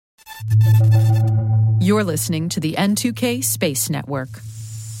You're listening to the N2K Space Network.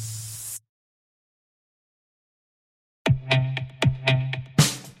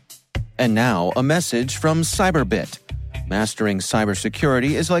 And now, a message from Cyberbit. Mastering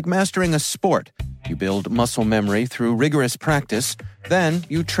cybersecurity is like mastering a sport. You build muscle memory through rigorous practice, then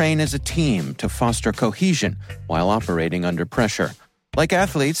you train as a team to foster cohesion while operating under pressure. Like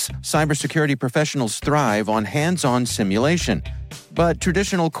athletes, cybersecurity professionals thrive on hands-on simulation. But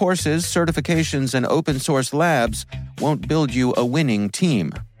traditional courses, certifications, and open-source labs won't build you a winning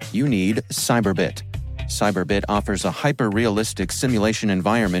team. You need Cyberbit. Cyberbit offers a hyper-realistic simulation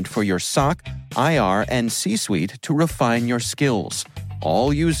environment for your SOC, IR, and C-suite to refine your skills,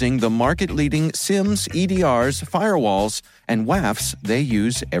 all using the market-leading SIMs, EDRs, firewalls, and WAFs they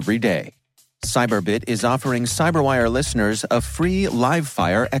use every day. Cyberbit is offering CyberWire listeners a free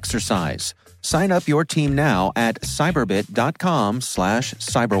live-fire exercise. Sign up your team now at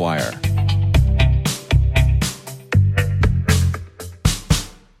cyberbit.com/cyberwire.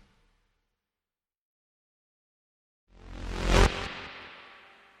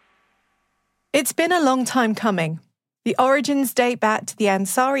 It's been a long time coming. The origins date back to the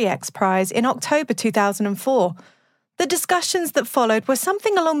Ansari X Prize in October 2004. The discussions that followed were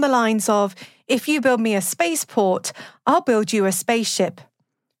something along the lines of, if you build me a spaceport, I'll build you a spaceship.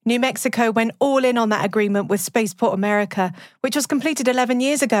 New Mexico went all in on that agreement with Spaceport America, which was completed 11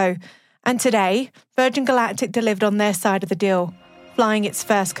 years ago. And today, Virgin Galactic delivered on their side of the deal, flying its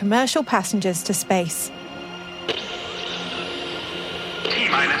first commercial passengers to space.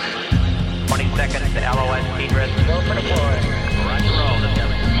 T-minus 20 seconds to LOS egress. Go for deploy. Roger roll.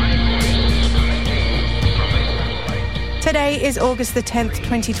 Today is August the 10th,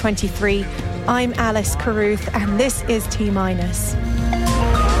 2023. I'm Alice Carruth, and this is T-minus.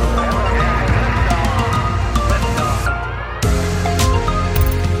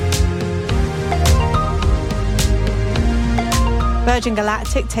 Virgin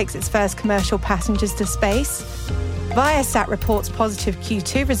Galactic takes its first commercial passengers to space. Viasat reports positive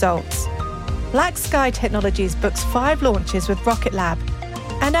Q2 results. Black Sky Technologies books 5 launches with Rocket Lab.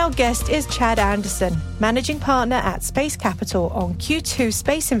 And our guest is Chad Anderson, Managing Partner at Space Capital on Q2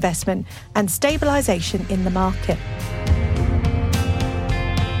 space investment and stabilization in the market.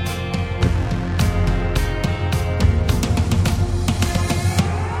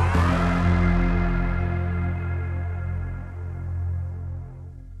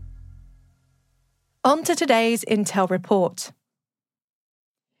 On to today's Intel report.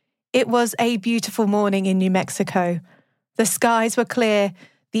 It was a beautiful morning in New Mexico. The skies were clear,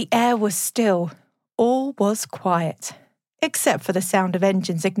 the air was still, all was quiet, except for the sound of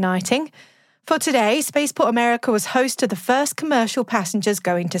engines igniting. For today, Spaceport America was host to the first commercial passengers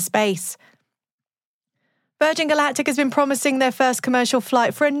going to space. Virgin Galactic has been promising their first commercial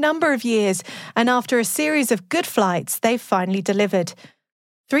flight for a number of years, and after a series of good flights, they've finally delivered.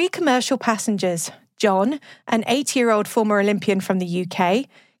 3 commercial passengers, John, an 80-year-old former Olympian from the UK,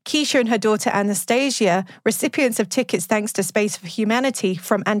 Keisha and her daughter Anastasia, recipients of tickets thanks to Space for Humanity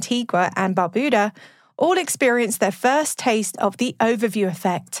from Antigua and Barbuda, all experienced their first taste of the overview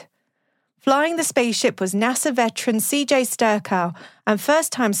effect. Flying the spaceship was NASA veteran CJ Sturkow and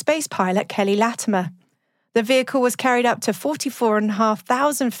first-time space pilot Kelly Latimer. The vehicle was carried up to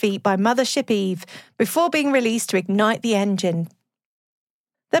 44,500 feet by Mothership Eve before being released to ignite the engine.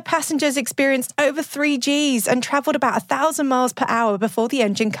 The passengers experienced over 3 Gs and travelled about 1,000 miles per hour before the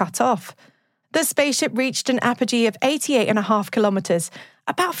engine cut off. The spaceship reached an apogee of 88.5 kilometres,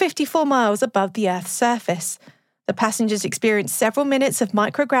 about 54 miles above the Earth's surface. The passengers experienced several minutes of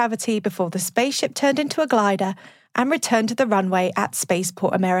microgravity before the spaceship turned into a glider and returned to the runway at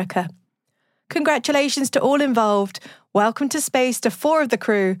Spaceport America. Congratulations to all involved. Welcome to space to 4 of the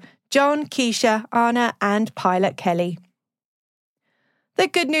crew, John, Keisha, Anna, and pilot Kelly. The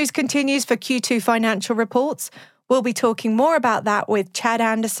good news continues for Q2 financial reports. We'll be talking more about that with Chad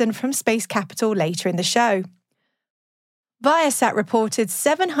Anderson from Space Capital later in the show. Viasat reported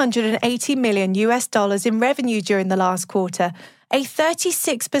 $780 million in revenue during the last quarter, a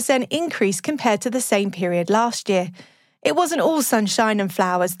 36% increase compared to the same period last year. It wasn't all sunshine and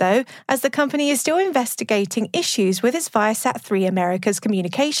flowers, though, as the company is still investigating issues with its Viasat-3 America's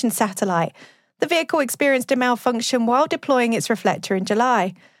communication satellite. The vehicle experienced a malfunction while deploying its reflector in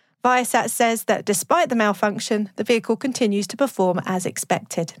July. Viasat says that despite the malfunction, the vehicle continues to perform as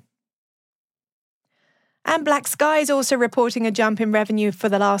expected. And Black Sky is also reporting a jump in revenue for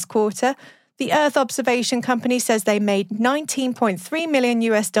the last quarter. The Earth Observation Company says they made $19.3 million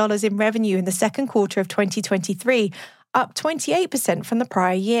in revenue in the second quarter of 2023, up 28% from the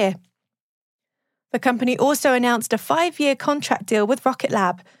prior year. The company also announced a 5-year contract deal with Rocket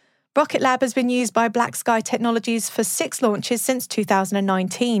Lab. Rocket Lab has been used by Black Sky Technologies for 6 launches since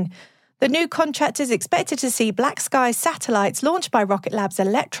 2019. The new contract is expected to see Black Sky's satellites launched by Rocket Lab's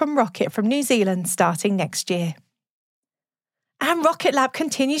Electron rocket from New Zealand starting next year. And Rocket Lab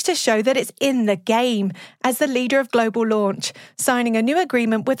continues to show that it's in the game as the leader of global launch, signing a new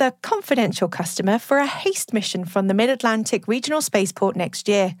agreement with a confidential customer for a HASTE mission from the Mid-Atlantic Regional Spaceport next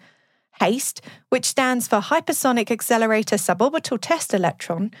year. HASTE, which stands for Hypersonic Accelerator Suborbital Test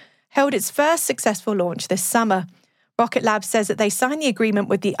Electron, held its first successful launch this summer. Rocket Lab says that they signed the agreement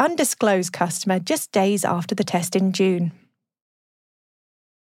with the undisclosed customer just days after the test in June.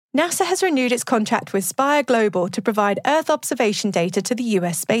 NASA has renewed its contract with Spire Global to provide Earth observation data to the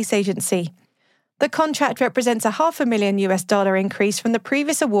US Space Agency. The contract represents a $500,000 increase from the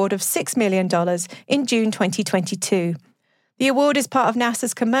previous award of $6 million in June 2022. The award is part of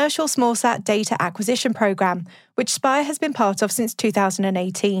NASA's Commercial Smallsat Data Acquisition Program, which Spire has been part of since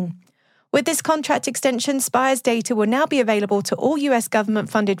 2018. With this contract extension, Spire's data will now be available to all US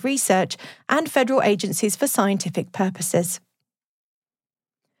government-funded research and federal agencies for scientific purposes.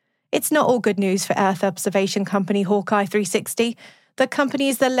 It's not all good news for Earth observation company Hawkeye 360. The company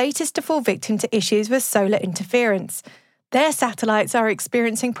is the latest to fall victim to issues with solar interference. Their satellites are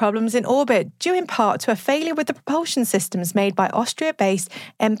experiencing problems in orbit, due in part to a failure with the propulsion systems made by Austria-based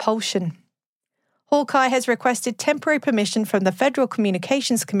Impulsion. Hawkeye has requested temporary permission from the Federal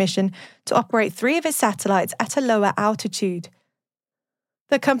Communications Commission to operate 3 of its satellites at a lower altitude.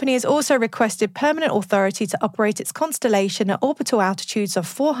 The company has also requested permanent authority to operate its constellation at orbital altitudes of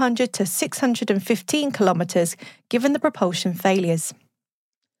 400 to 615 kilometers, given the propulsion failures.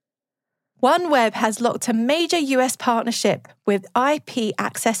 OneWeb has locked a major US partnership with IP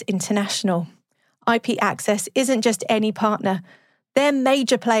Access International. IP Access isn't just any partner. They're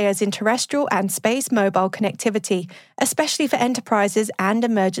major players in terrestrial and space mobile connectivity, especially for enterprises and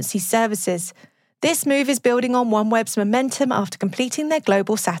emergency services. This move is building on OneWeb's momentum after completing their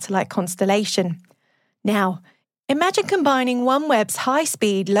global satellite constellation. Now, imagine combining OneWeb's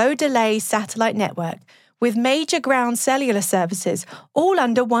high-speed, low-delay satellite network with major ground cellular services all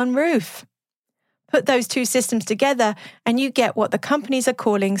under one roof. Put those 2 systems together and you get what the companies are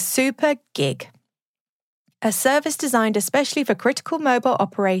calling Super Gig, a service designed especially for critical mobile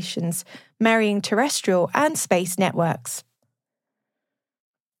operations, marrying terrestrial and space networks.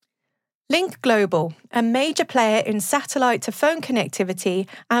 Link Global, a major player in satellite-to-phone connectivity,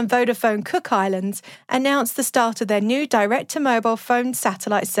 and Vodafone Cook Islands announced the start of their new direct-to-mobile phone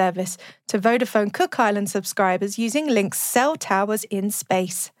satellite service to Vodafone Cook Islands subscribers using Link's cell towers in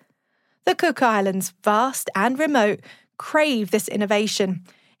space. The Cook Islands, vast and remote, crave this innovation.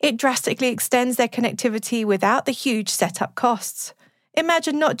 It drastically extends their connectivity without the huge setup costs.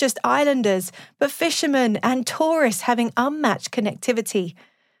 Imagine not just islanders, but fishermen and tourists having unmatched connectivity.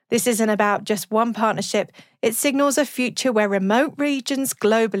 This isn't about just one partnership. It signals a future where remote regions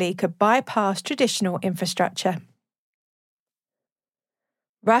globally could bypass traditional infrastructure.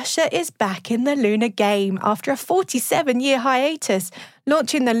 Russia is back in the lunar game after a 47-year hiatus,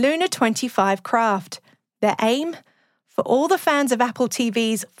 launching the Luna 25 craft. Their aim? For all the fans of Apple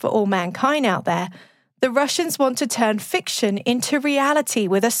TVs, for all mankind out there, the Russians want to turn fiction into reality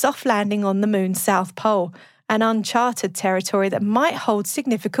with a soft landing on the moon's south pole, an uncharted territory that might hold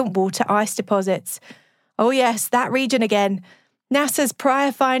significant water ice deposits. Oh yes, that region again. NASA's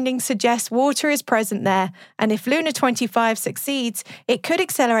prior findings suggest water is present there, and if Luna 25 succeeds, it could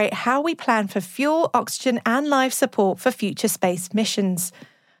accelerate how we plan for fuel, oxygen, and life support for future space missions.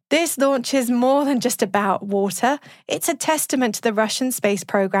 This launch is more than just about water. It's a testament to the Russian space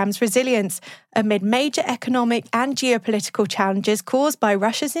program's resilience amid major economic and geopolitical challenges caused by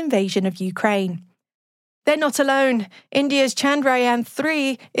Russia's invasion of Ukraine. They're not alone. India's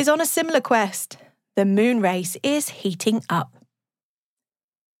Chandrayaan-3 is on a similar quest. The moon race is heating up.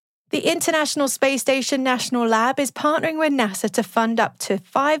 The International Space Station National Lab is partnering with NASA to fund up to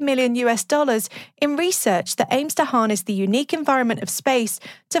 $5 million in research that aims to harness the unique environment of space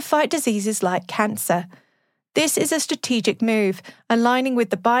to fight diseases like cancer. This is a strategic move, aligning with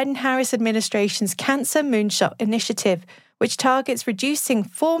the Biden-Harris administration's Cancer Moonshot initiative, which targets reducing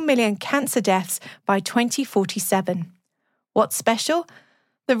 4 million cancer deaths by 2047. What's special?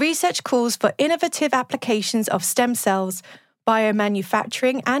 The research calls for innovative applications of stem cells,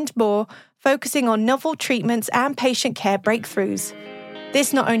 biomanufacturing, and more, focusing on novel treatments and patient care breakthroughs.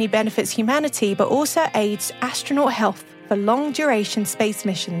 This not only benefits humanity, but also aids astronaut health for long-duration space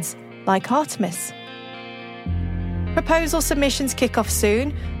missions, like Artemis. Proposal submissions kick off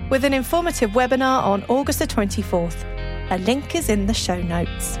soon, with an informative webinar on August the 24th. A link is in the show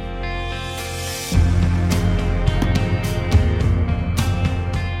notes.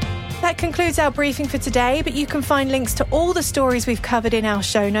 That concludes our briefing for today, but you can find links to all the stories we've covered in our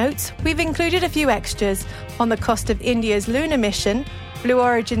show notes. We've included a few extras on the cost of India's lunar mission, Blue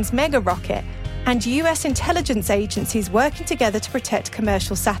Origin's mega rocket, and US intelligence agencies working together to protect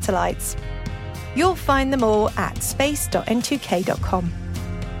commercial satellites. You'll find them all at space.n2k.com.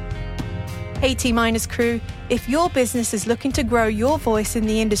 Hey T-Minus crew, if your business is looking to grow your voice in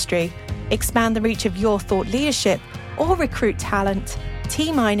the industry, expand the reach of your thought leadership, or recruit talent,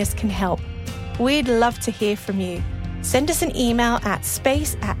 T-Minus can help. We'd love to hear from you. Send us an email at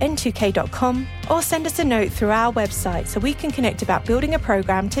space@n2k.com or send us a note through our website so we can connect about building a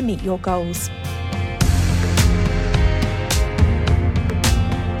program to meet your goals.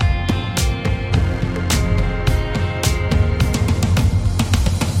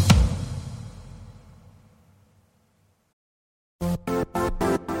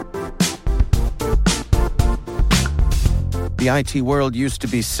 The IT world used to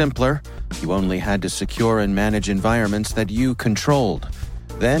be simpler. You only had to secure and manage environments that you controlled.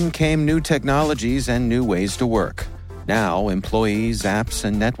 Then came new technologies and new ways to work. Now, employees, apps,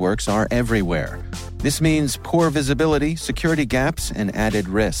 and networks are everywhere. This means poor visibility, security gaps, and added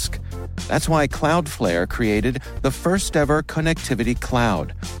risk. That's why Cloudflare created the first-ever connectivity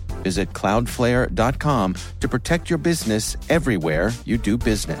cloud. Visit cloudflare.com to protect your business everywhere you do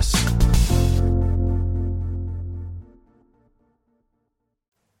business.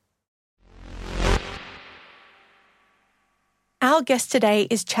 Our guest today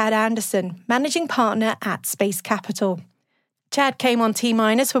is Chad Anderson, Managing Partner at Space Capital. Chad came on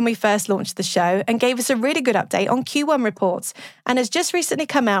T-Minus when we first launched the show and gave us a really good update on Q1 reports and has just recently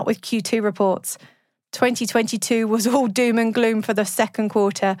come out with Q2 reports. 2022 was all doom and gloom for the second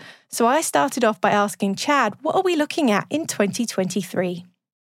quarter, so I started off by asking Chad, what are we looking at in 2023?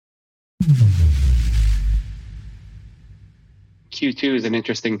 Q2 is an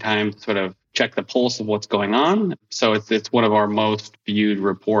interesting time to sort of check the pulse of what's going on. So it's one of our most viewed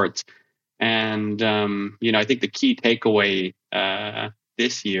reports. And, I think the key takeaway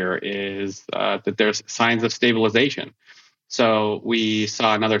this year is that there's signs of stabilization. So we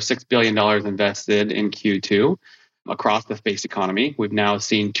saw another $6 billion invested in Q2 across the space economy. We've now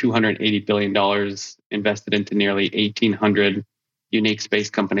seen $280 billion invested into nearly 1,800 unique space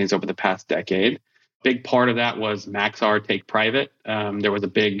companies over the past decade. Big part of that was Maxar take private. There was a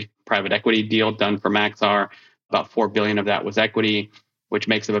big private equity deal done for Maxar. About $4 billion of that was equity, which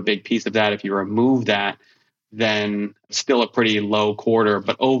makes up a big piece of that. If you remove that, then still a pretty low quarter.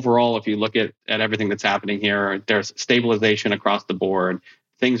 But overall, if you look at everything that's happening here, there's stabilization across the board.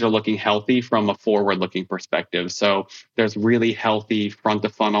 Things are looking healthy from a forward-looking perspective. So there's really healthy front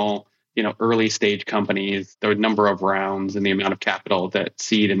of funnel, early stage companies. There are a number of rounds and the amount of capital that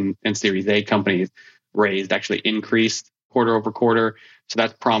seed and Series A companies raised actually increased quarter over quarter. So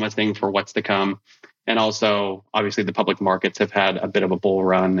that's promising for what's to come. And also, obviously, the public markets have had a bit of a bull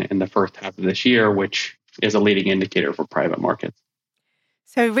run in the first half of this year, which is a leading indicator for private markets.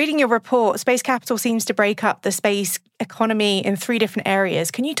 So reading your report, Space Capital seems to break up the space economy in three different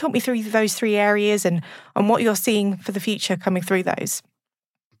areas. Can you talk me through those three areas and what you're seeing for the future coming through those?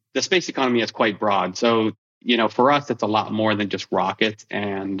 The space economy is quite broad. So, for us, it's a lot more than just rockets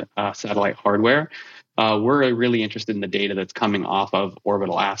and satellite hardware. We're really interested in the data that's coming off of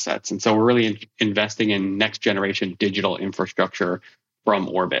orbital assets. And so we're really investing in next generation digital infrastructure from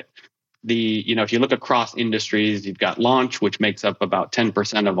orbit. If you look across industries, you've got launch, which makes up about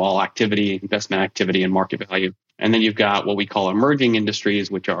 10% of all activity, investment activity and market value. And then you've got what we call emerging industries,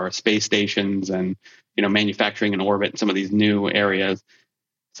 which are space stations and, manufacturing in orbit and some of these new areas.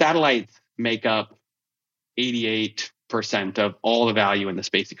 Satellites make up 88% of all the value in the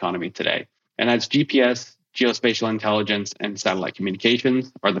space economy today. And that's GPS, geospatial intelligence, and satellite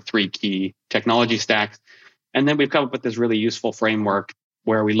communications are the three key technology stacks. And then we've come up with this really useful framework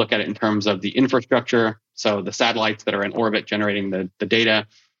where we look at it in terms of the infrastructure. So the satellites that are in orbit generating the data,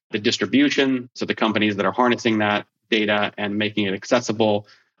 the distribution, so the companies that are harnessing that data and making it accessible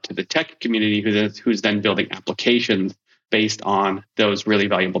to the tech community who's then building applications based on those really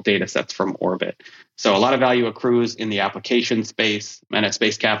valuable data sets from orbit. So a lot of value accrues in the application space. And at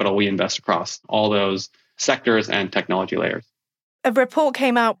Space Capital, we invest across all those sectors and technology layers. A report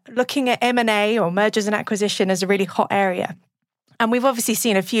came out looking at M&A or mergers and acquisition as a really hot area. And we've obviously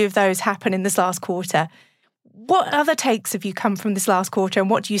seen a few of those happen in this last quarter. What other takes have you come from this last quarter and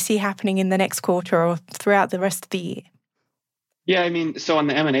what do you see happening in the next quarter or throughout the rest of the year? Yeah, so on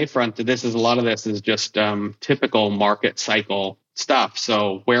the M&A front, a lot of this is just typical market cycle stuff.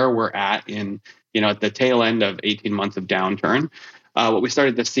 So where we're at in, at the tail end of 18 months of downturn, what we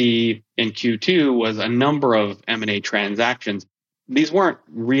started to see in Q2 was a number of M&A transactions these weren't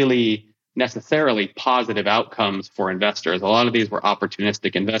really necessarily positive outcomes for investors. A lot of these were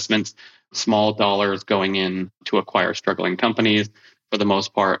opportunistic investments, small dollars going in to acquire struggling companies for the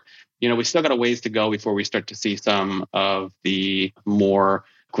most part. We still got a ways to go before we start to see some of the more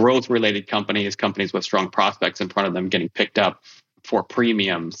growth-related companies with strong prospects in front of them getting picked up for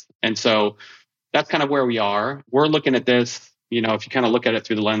premiums. And so that's kind of where we are. We're looking at this, if you kind of look at it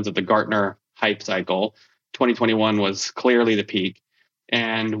through the lens of the Gartner hype cycle, 2021 was clearly the peak,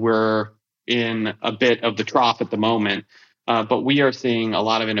 and we're in a bit of the trough at the moment. But we are seeing a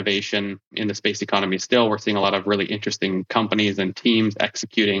lot of innovation in the space economy still. We're seeing a lot of really interesting companies and teams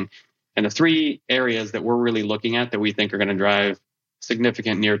executing. And the three areas that we're really looking at that we think are going to drive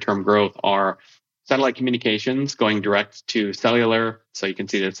significant near-term growth are satellite communications, going direct to cellular. So you can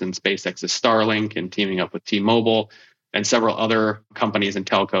see this in SpaceX's Starlink and teaming up with T-Mobile and several other companies and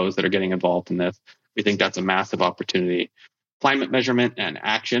telcos that are getting involved in this. We think that's a massive opportunity. Climate measurement and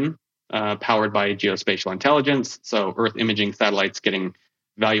action, powered by geospatial intelligence. So Earth imaging satellites getting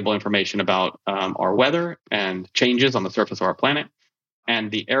valuable information about our weather and changes on the surface of our planet.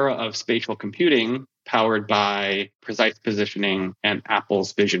 And the era of spatial computing, powered by precise positioning and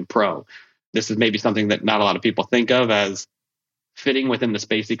Apple's Vision Pro. This is maybe something that not a lot of people think of as fitting within the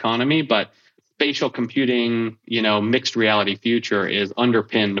space economy, but spatial computing, mixed reality future is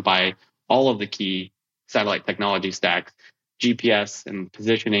underpinned by all of the key satellite technology stacks, GPS and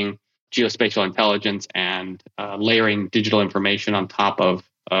positioning, geospatial intelligence, and layering digital information on top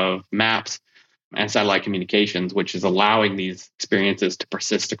of maps and satellite communications, which is allowing these experiences to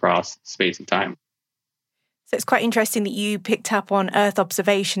persist across space and time. So it's quite interesting that you picked up on Earth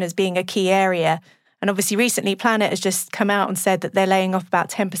observation as being a key area. And obviously recently Planet has just come out and said that they're laying off about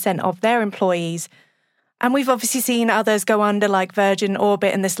 10% of their employees. And we've obviously seen others go under, like Virgin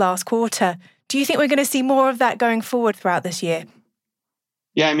Orbit in this last quarter. Do you think we're going to see more of that going forward throughout this year?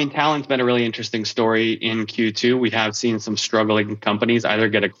 Yeah, Talent's been a really interesting story in Q2. We have seen some struggling companies either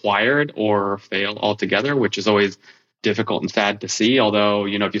get acquired or fail altogether, which is always difficult and sad to see. Although,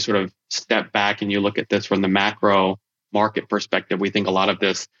 if you sort of step back and you look at this from the macro market perspective, we think a lot of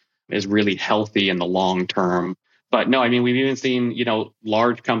this is really healthy in the long term. But no, we've even seen,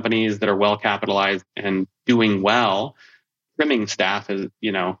 large companies that are well capitalized and doing well, trimming staff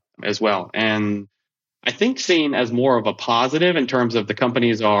as well. And I think seen as more of a positive in terms of the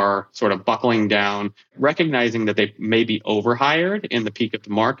companies are sort of buckling down, recognizing that they may be overhired in the peak of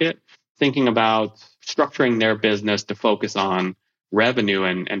the market, thinking about structuring their business to focus on revenue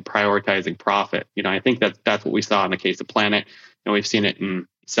and prioritizing profit. I think that's what we saw in the case of Planet, and we've seen it in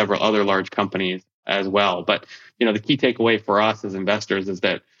several other large companies as well. But, the key takeaway for us as investors is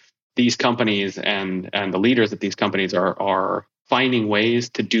that these companies and the leaders at these companies are finding ways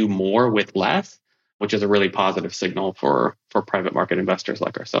to do more with less, which is a really positive signal for private market investors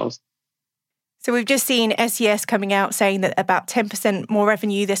like ourselves. So we've just seen SES coming out saying that about 10% more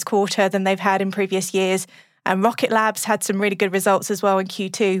revenue this quarter than they've had in previous years. And Rocket Lab's had some really good results as well in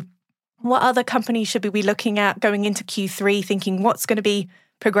Q2. What other companies should we be looking at going into Q3, thinking what's going to be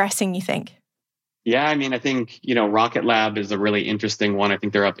progressing, you think? Yeah, I think, Rocket Lab is a really interesting one. I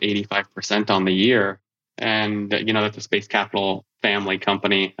think they're up 85% on the year. And, that's a Space Capital family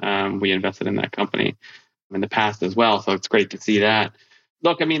company. We invested in that company in the past as well. So it's great to see that.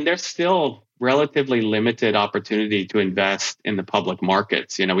 Look, there's still relatively limited opportunity to invest in the public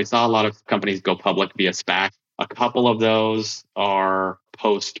markets. We saw a lot of companies go public via SPAC. A couple of those are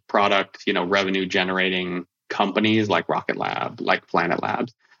post-product, revenue generating companies like Rocket Lab, like Planet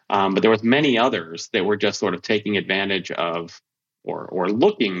Labs. But there was many others that were just sort of taking advantage of or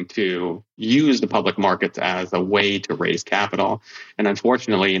looking to use the public markets as a way to raise capital. And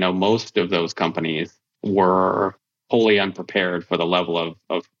unfortunately, most of those companies were wholly unprepared for the level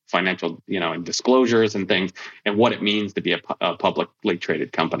of financial, and disclosures and things and what it means to be a publicly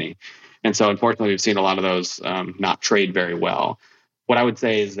traded company. And so unfortunately, we've seen a lot of those not trade very well. What I would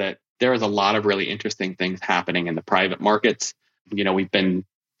say is that there is a lot of really interesting things happening in the private markets. We've been,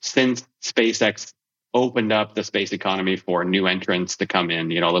 since SpaceX opened up the space economy for new entrants to come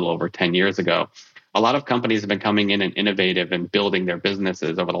in, a little over 10 years ago, a lot of companies have been coming in and innovative and building their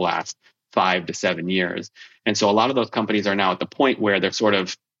businesses over the last 5 to 7 years. And so a lot of those companies are now at the point where they're sort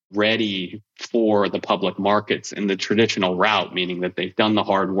of ready for the public markets in the traditional route, meaning that they've done the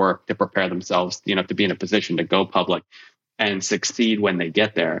hard work to prepare themselves, to be in a position to go public and succeed when they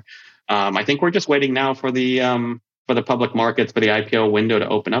get there. I think we're just waiting now for the public markets, for the IPO window to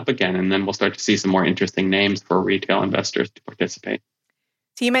open up again, and then we'll start to see some more interesting names for retail investors to participate.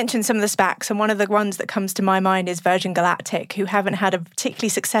 So you mentioned some of the SPACs, and one of the ones that comes to my mind is Virgin Galactic, who haven't had a particularly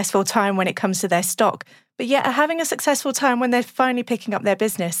successful time when it comes to their stock, but yet are having a successful time when they're finally picking up their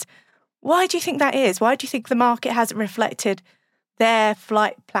business. Why do you think that is? Why do you think the market hasn't reflected their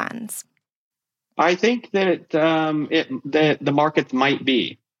flight plans? I think that the markets might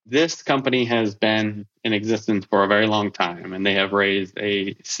be. This company has been in existence for a very long time, and they have raised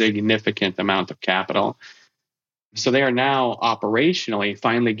a significant amount of capital. So they are now operationally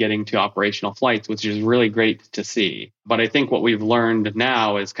finally getting to operational flights, which is really great to see. But I think what we've learned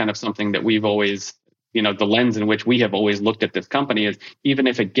now is kind of something that we've always, the lens in which we have always looked at this company is, even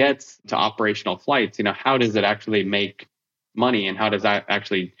if it gets to operational flights, how does it actually make money, and how does that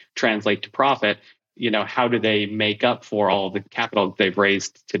actually translate to profit? How do they make up for all the capital that they've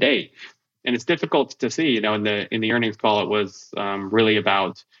raised to date? And it's difficult to see. In the earnings call, it was really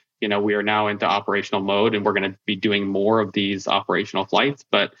about, we are now into operational mode, and we're going to be doing more of these operational flights,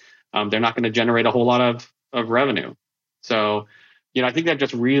 but they're not going to generate a whole lot of revenue. So, I think that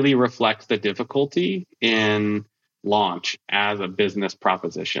just really reflects the difficulty in launch as a business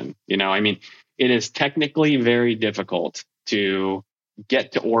proposition. It is technically very difficult to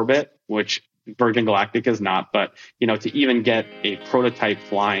get to orbit, which Virgin Galactic is not, but, to even get a prototype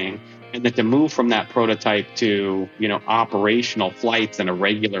flying, and then to move from that prototype to, operational flights and a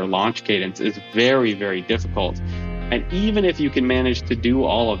regular launch cadence is very, very difficult. And even if you can manage to do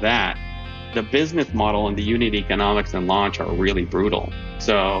all of that, the business model and the unit economics and launch are really brutal.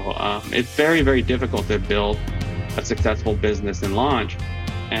 So it's very, very difficult to build a successful business in launch.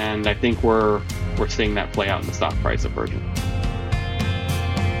 And I think we're seeing that play out in the stock price of Virgin.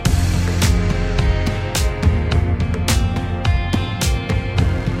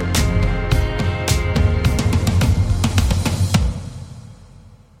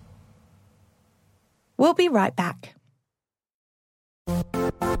 We'll be right back.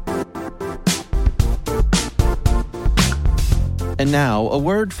 And now, a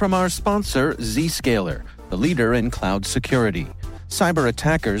word from our sponsor, Zscaler, the leader in cloud security. Cyber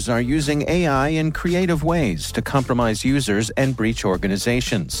attackers are using AI in creative ways to compromise users and breach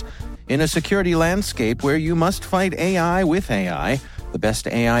organizations. In a security landscape where you must fight AI with AI, the best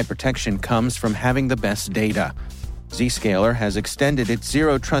AI protection comes from having the best data. Zscaler has extended its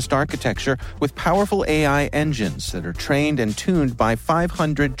zero-trust architecture with powerful AI engines that are trained and tuned by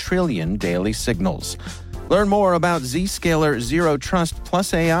 500 trillion daily signals. Learn more about Zscaler Zero Trust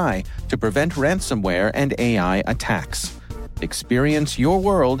Plus AI to prevent ransomware and AI attacks. Experience your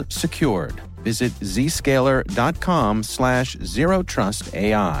world secured. Visit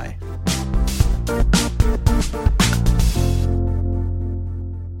zscaler.com/zerotrustai.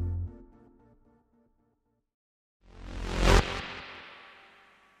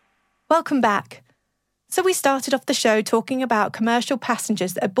 Welcome back. So we started off the show talking about commercial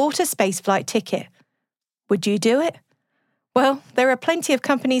passengers that had bought a spaceflight ticket. Would you do it? Well, there are plenty of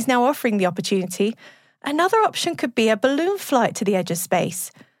companies now offering the opportunity. Another option could be a balloon flight to the edge of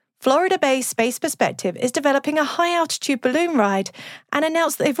space. Florida-based Space Perspective is developing a high-altitude balloon ride and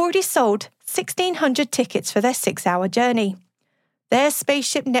announced that they've already sold 1,600 tickets for their 6-hour journey. Their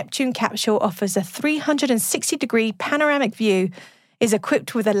Spaceship Neptune capsule offers a 360-degree panoramic view, is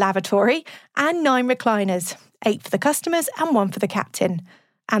equipped with a lavatory and 9 recliners, 8 for the customers and 1 for the captain.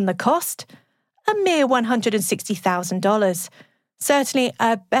 And the cost? A mere $160,000. Certainly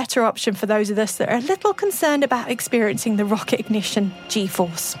a better option for those of us that are a little concerned about experiencing the rocket ignition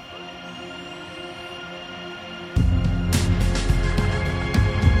G-force.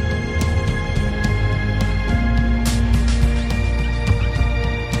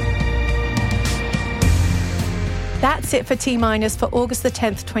 That's it for T-Minus for August the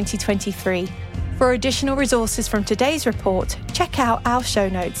 10th, 2023. For additional resources from today's report, check out our show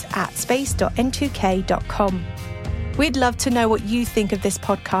notes at space.n2k.com. We'd love to know what you think of this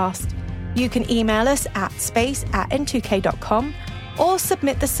podcast. You can email us at space@n2k.com or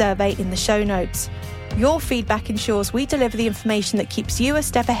submit the survey in the show notes. Your feedback ensures we deliver the information that keeps you a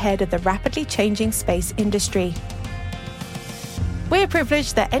step ahead of the rapidly changing space industry. We're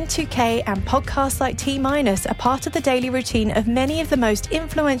privileged that N2K and podcasts like T-Minus are part of the daily routine of many of the most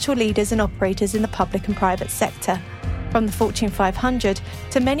influential leaders and operators in the public and private sector, from the Fortune 500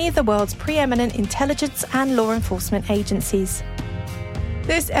 to many of the world's preeminent intelligence and law enforcement agencies.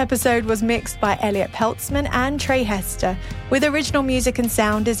 This episode was mixed by Elliot Peltzman and Trey Hester, with original music and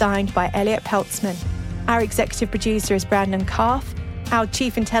sound designed by Elliot Peltzman. Our executive producer is Brandon Karff, our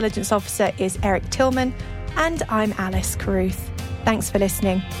chief intelligence officer is Eric Tillman, and I'm Alice Carruth. Thanks for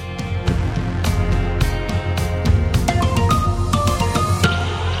listening.